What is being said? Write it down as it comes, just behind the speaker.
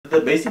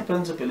the basic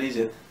principle is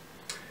that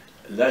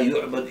لا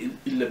يعبد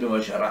إلا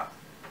بما شرع.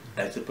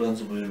 That's the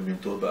principle we've been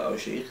told by our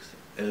shaykhs,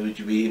 and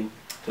which we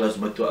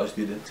transmit to our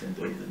students and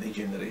to the next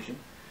generation.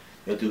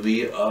 That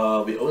we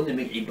only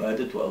make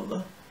ibadah to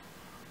Allah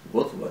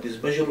with what is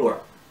مشروع.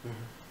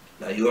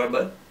 لا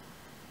يعبد.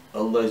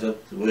 Allah is not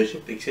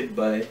worshipped except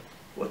by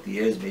what He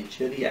has made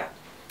sharia.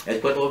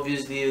 That's quite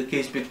obviously the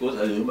case because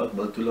اليوم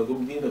أكملت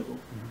لكم دينكم.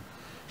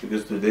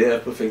 Because today I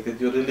perfected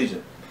your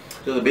religion.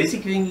 So the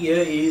basic thing here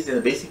is, and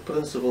the basic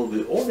principle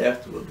we all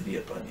have to agree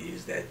upon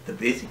is that the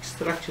basic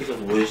structures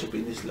of worship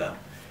in Islam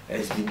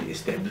has been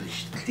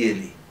established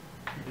clearly.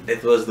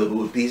 That was the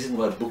reason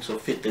why books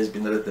of fiqh has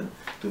been written,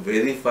 to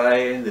verify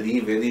and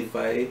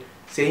re-verify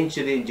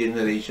century and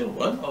generation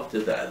one after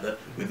the other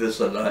whether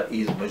salah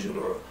is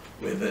mashru',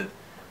 whether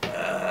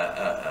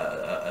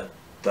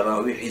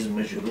tarawih is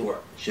mashru',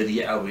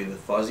 sharia, whether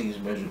fasting is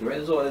mashru',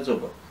 and so on and so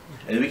forth.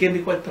 And we can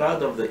be quite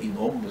proud of the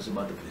enormous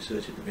amount of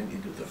research that went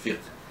into the fiqh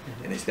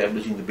and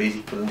establishing the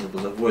basic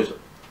principles of worship.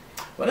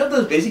 One of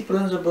those basic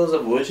principles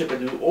of worship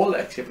that we all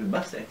accept, we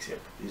must accept,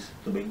 is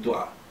to make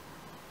dua.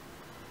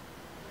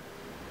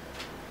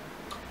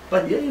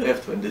 But here you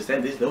have to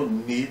understand there's no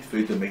need for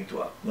you to make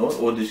dua. No one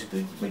orders you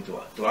to make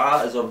dua.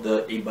 Dua is of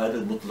the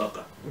ibadah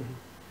mutlaqa.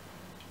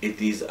 It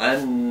is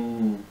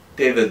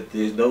untethered.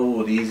 There's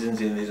no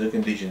reasons and there's no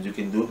conditions. You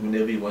can do it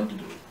whenever you want to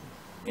do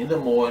it. In the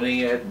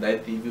morning, at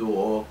night, if you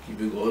walk, if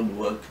you go and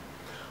work.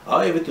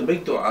 However, to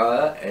make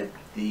dua at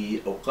the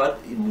awqat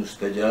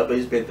mustajaba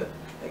is better,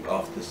 like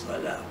after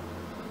salah,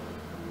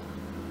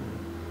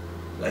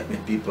 like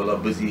when people are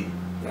busy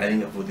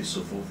lining up for the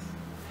sufuf,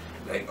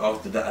 like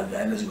after the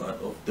adhan has gone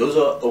off. Those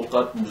are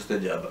awqat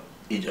mustajaba,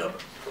 ijaba,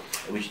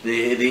 which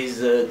there is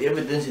the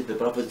evidence that the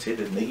Prophet said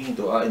that making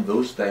dua in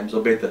those times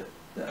are better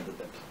than other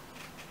times.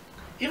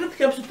 If it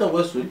comes to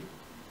tawassul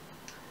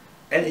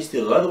and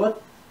istighfar,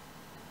 what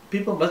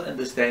people must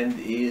understand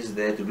is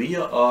that we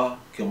are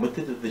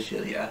committed to the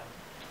sharia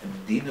and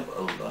the deen of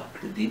Allah,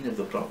 the deen of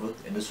the Prophet,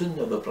 and the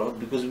sunnah of the Prophet,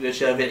 because we are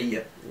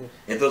Shafi'iyah.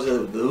 And those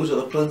are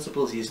the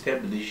principles he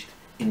established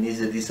in his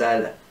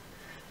risala.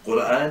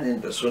 Quran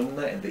and the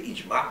sunnah and the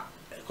ijma',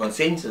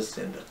 consensus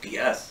and the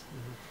qiyas.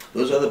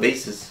 Those are the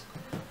basis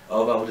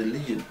of our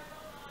religion.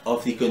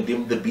 Of he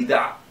condemned the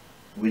bid'ah,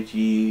 which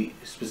he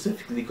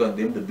specifically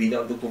condemned the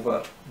bid'ah of the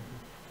kuffar.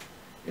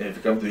 If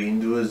you come to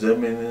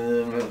Hinduism,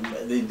 and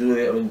they do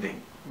their own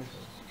thing.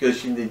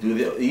 Christian, they do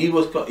their. He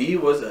was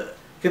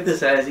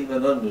criticizing the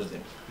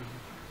non-Muslims,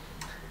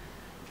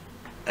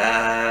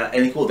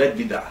 and he called that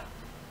bid'ah.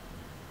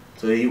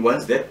 So he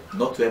wants that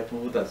not to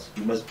happen with us.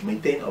 We must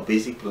maintain our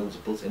basic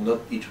principles and not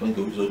each one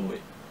go his own way.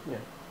 Yeah.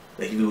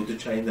 Like if you go to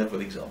China, for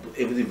example,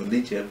 every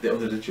village have their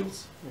own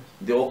rituals. Yes.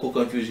 They're all called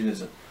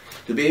Confucianism.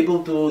 To be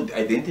able to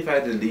identify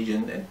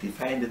religion and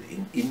define it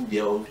in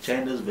India or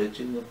China is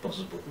virtually not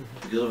possible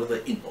because of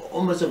the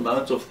enormous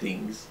amounts of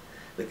things.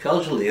 The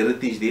cultural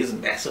heritage there is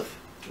massive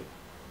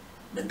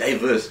and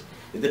diverse.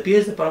 It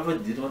appears the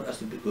Prophet didn't want us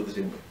to go the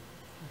same way.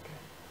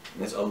 Okay.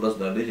 That's Allah's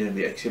knowledge, and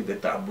we accept the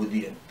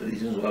ta'budi and the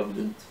reasons why we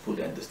don't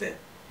fully understand.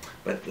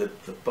 But the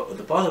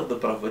path of the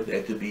Prophet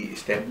had to be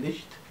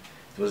established,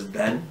 it was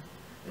done,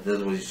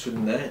 it was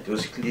sunnah, it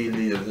was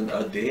clearly written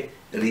out there,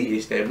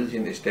 re-established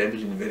and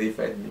established and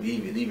verified and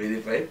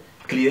re-verified,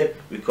 clear,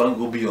 we can't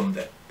go beyond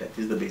that. That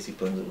is the basic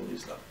principle of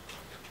Islam.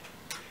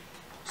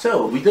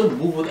 So, we don't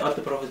move without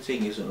the Prophet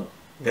saying yes or no.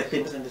 That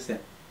they must understand.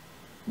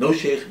 No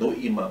Shaykh, no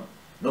Imam,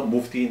 no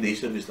Mufti in the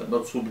history of Islam,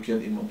 not Subki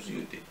and Imam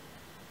Suyuti,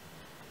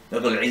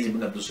 not Al-Izz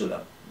ibn Abdul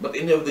Salam, but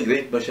any of the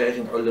great Mashayikh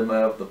and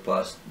Ulama of the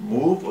past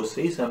move or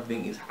say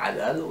something is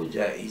halal or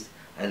jaiz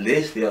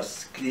unless there are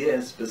clear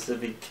and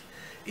specific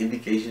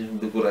indications from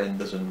the Quran and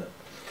the Sunnah.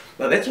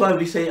 Now that's why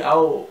we say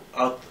our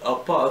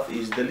path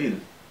is dalil,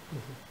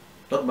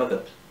 not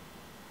madhab.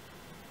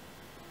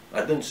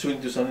 I don't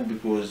swing to something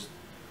because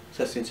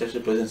such and such a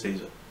person says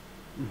so.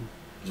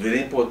 It's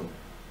very important.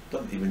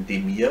 Not even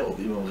Taymiyyah or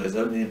Imam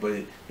Ghazali,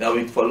 anybody. Now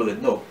we follow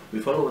that. No, we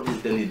follow what is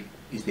dalil.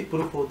 Is they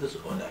put forward this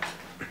or not.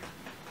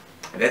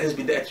 And that has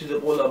been the attitude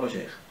of all our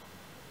Mashaykh.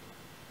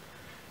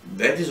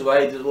 That is why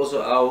it is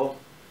also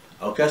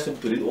our custom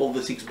to read all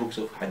the 6 books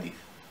of Hadith.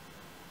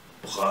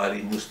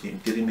 Bukhari, Muslim,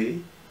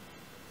 Tirmidhi.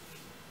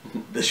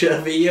 The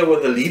Shafi'iyah were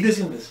the leaders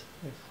in this.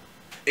 Yes.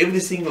 Every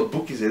single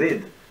book is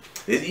read.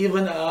 There's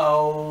even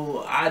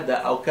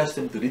our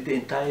custom to read the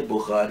entire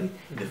Bukhari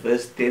in the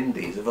first 10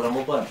 days of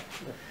Ramadan.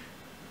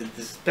 It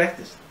is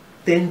practiced.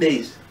 10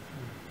 days.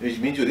 Which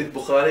means you read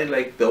Bukhari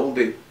like the whole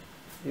day.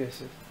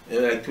 Yes, yes.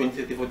 Like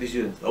 20, 30, 40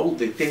 students. The whole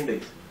day, 10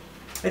 days.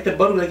 Like the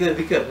Baru, like a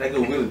dhikr, like a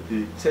will.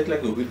 Set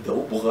like a will. The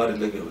whole Bukhari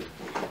like a will.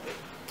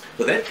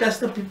 So that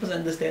custom people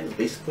understand is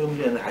based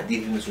firmly on the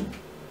Hadith and the Sunnah.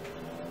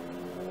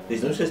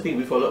 There's no such thing.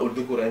 We follow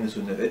the Quran and the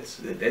Sunnah.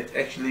 That's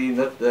actually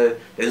not.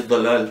 That's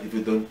dalal if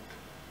you don't.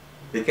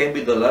 There can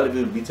be dalal if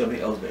you meet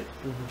something else back.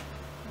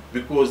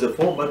 Because the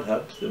 4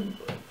 madhabs,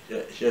 the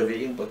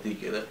Shafi'i in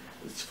particular,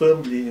 it's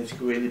firmly and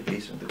squarely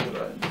based on the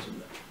Quran and the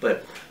Sunnah.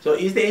 But so,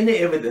 is there any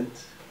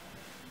evidence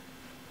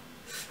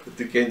that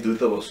you can do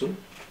tawassul?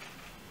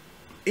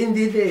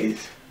 Indeed, there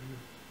is.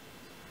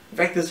 In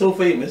fact, it's so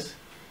famous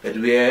that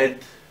we had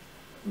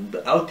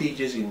our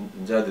teachers in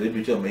Saudi Arabia,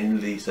 which are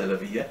mainly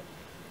Salafiyah,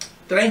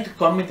 trying to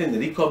comment and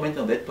re-comment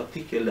on that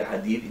particular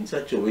hadith in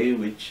such a way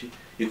which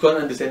you can't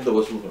understand the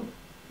Tawassul from it.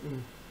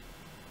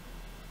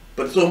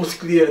 But it's almost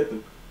clear,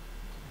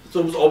 it's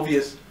almost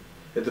obvious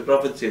that the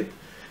Prophet said,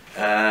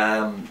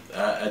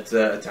 it's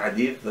a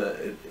hadith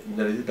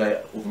narrated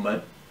by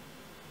Ummu,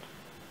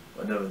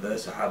 one of the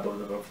Sahaba of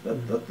the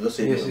Prophet, not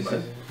Sayyid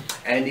Abbas.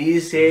 And he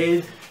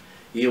said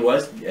he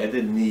had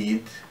a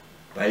need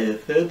by the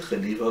third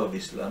Khalifa of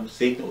Islam,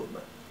 Sayyid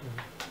Umar.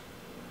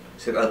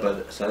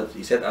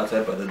 He sat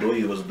outside by the door,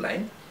 he was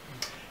blind,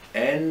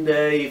 and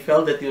he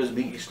felt that he was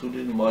being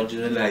excluded and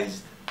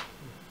marginalized.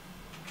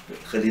 The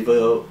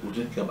Khalifa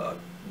wouldn't come out.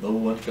 No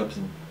one comes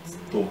and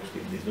talks to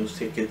him. There's no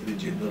secretary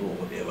general or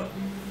whatever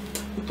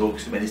who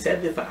talks to him. And he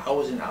sat there for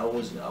hours and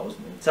hours and hours.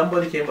 And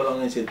somebody came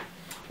along and said,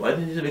 why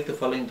didn't you make the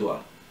following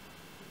dua?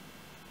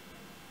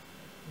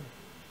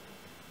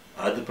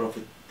 How did the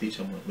Prophet teach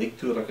someone? Make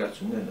 2 rakats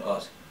sunnah and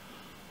ask,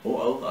 oh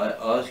Allah,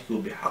 I ask you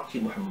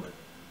bihaqqi Muhammad.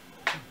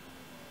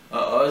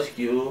 I ask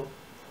you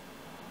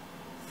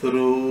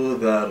through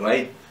the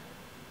right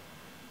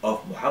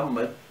of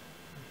Muhammad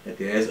that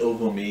he has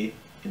over me,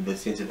 in the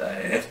sense that I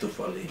have to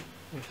follow him.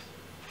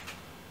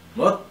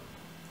 Not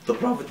the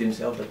Prophet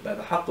himself, but by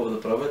the haqq of the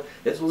Prophet.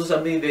 That's also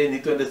something they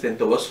need to understand.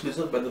 Tawassul is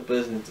not by the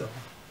person himself.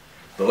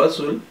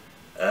 Tawassul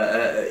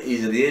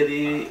is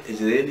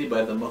really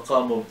by the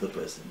maqam of the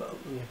person.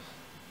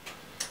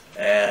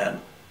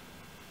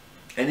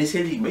 And he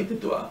said he made the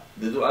dua.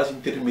 The dua is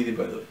in Tirmidhi,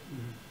 by the way.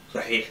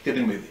 Sahih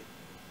Tirmidhi.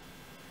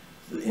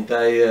 The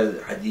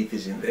entire hadith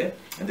is in there,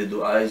 and the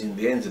dua is in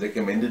there, and it's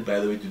recommended, by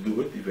the way, to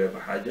do it if you have a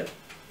haja,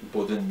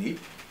 important need,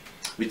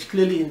 which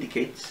clearly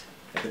indicates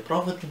that the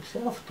Prophet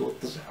himself taught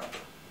the Sahaba,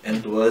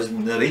 and was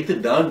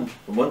narrated down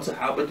from one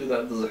Sahaba to the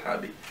other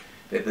Sahabi,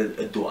 that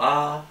a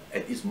dua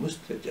at its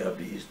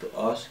mustajabi is to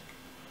ask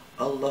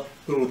Allah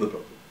through the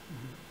Prophet.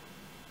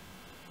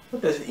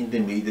 Not as an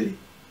intermediary,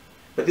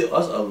 but you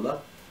ask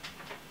Allah.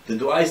 The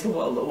dua is to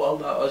Allah. Oh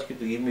Allah, I ask you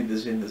to give me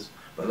this and this,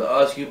 but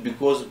I ask you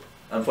because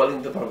I'm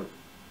following the Prophet.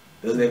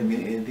 Doesn't that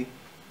mean anything?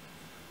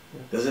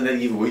 Doesn't that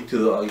give weight to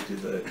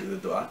the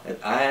dua? That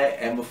I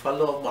am a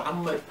follower of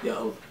Muhammad, Ya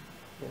Allah.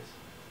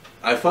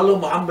 I follow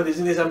Muhammad.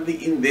 Isn't there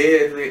something in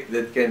there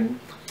that can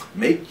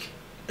make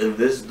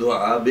this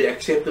dua be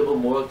acceptable,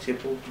 more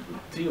acceptable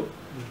to you?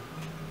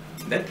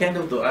 That kind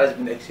of dua has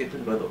been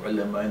accepted by the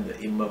ulama and the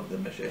imam of the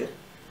mashayikh,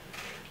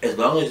 as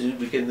long as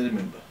we can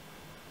remember.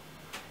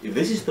 If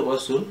this is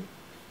tawassul,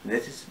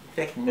 that is in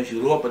fact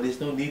mashruh, but there's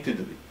no need to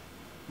do it.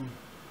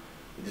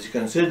 It is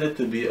considered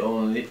to be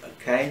only a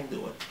kind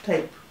or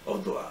type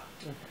of dua.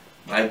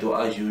 My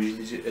dua is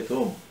usually at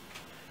home.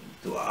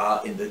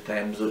 Dua in the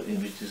times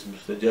in which it's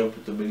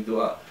mustajab to make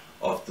dua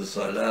after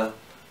salah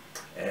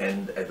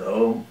and at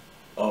home,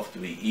 after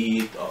we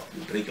eat, after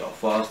we break our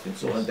fast and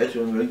so on. That's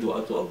when we make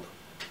dua to Allah.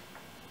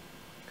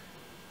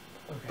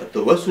 But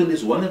tawassul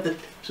is one of the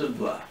types of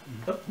dua.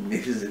 Not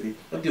necessary,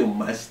 not you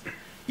must.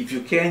 If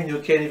you can, you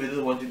can. If you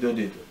don't want to, don't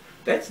do it.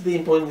 That's the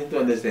important thing to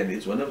understand.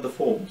 It's one of the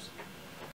forms.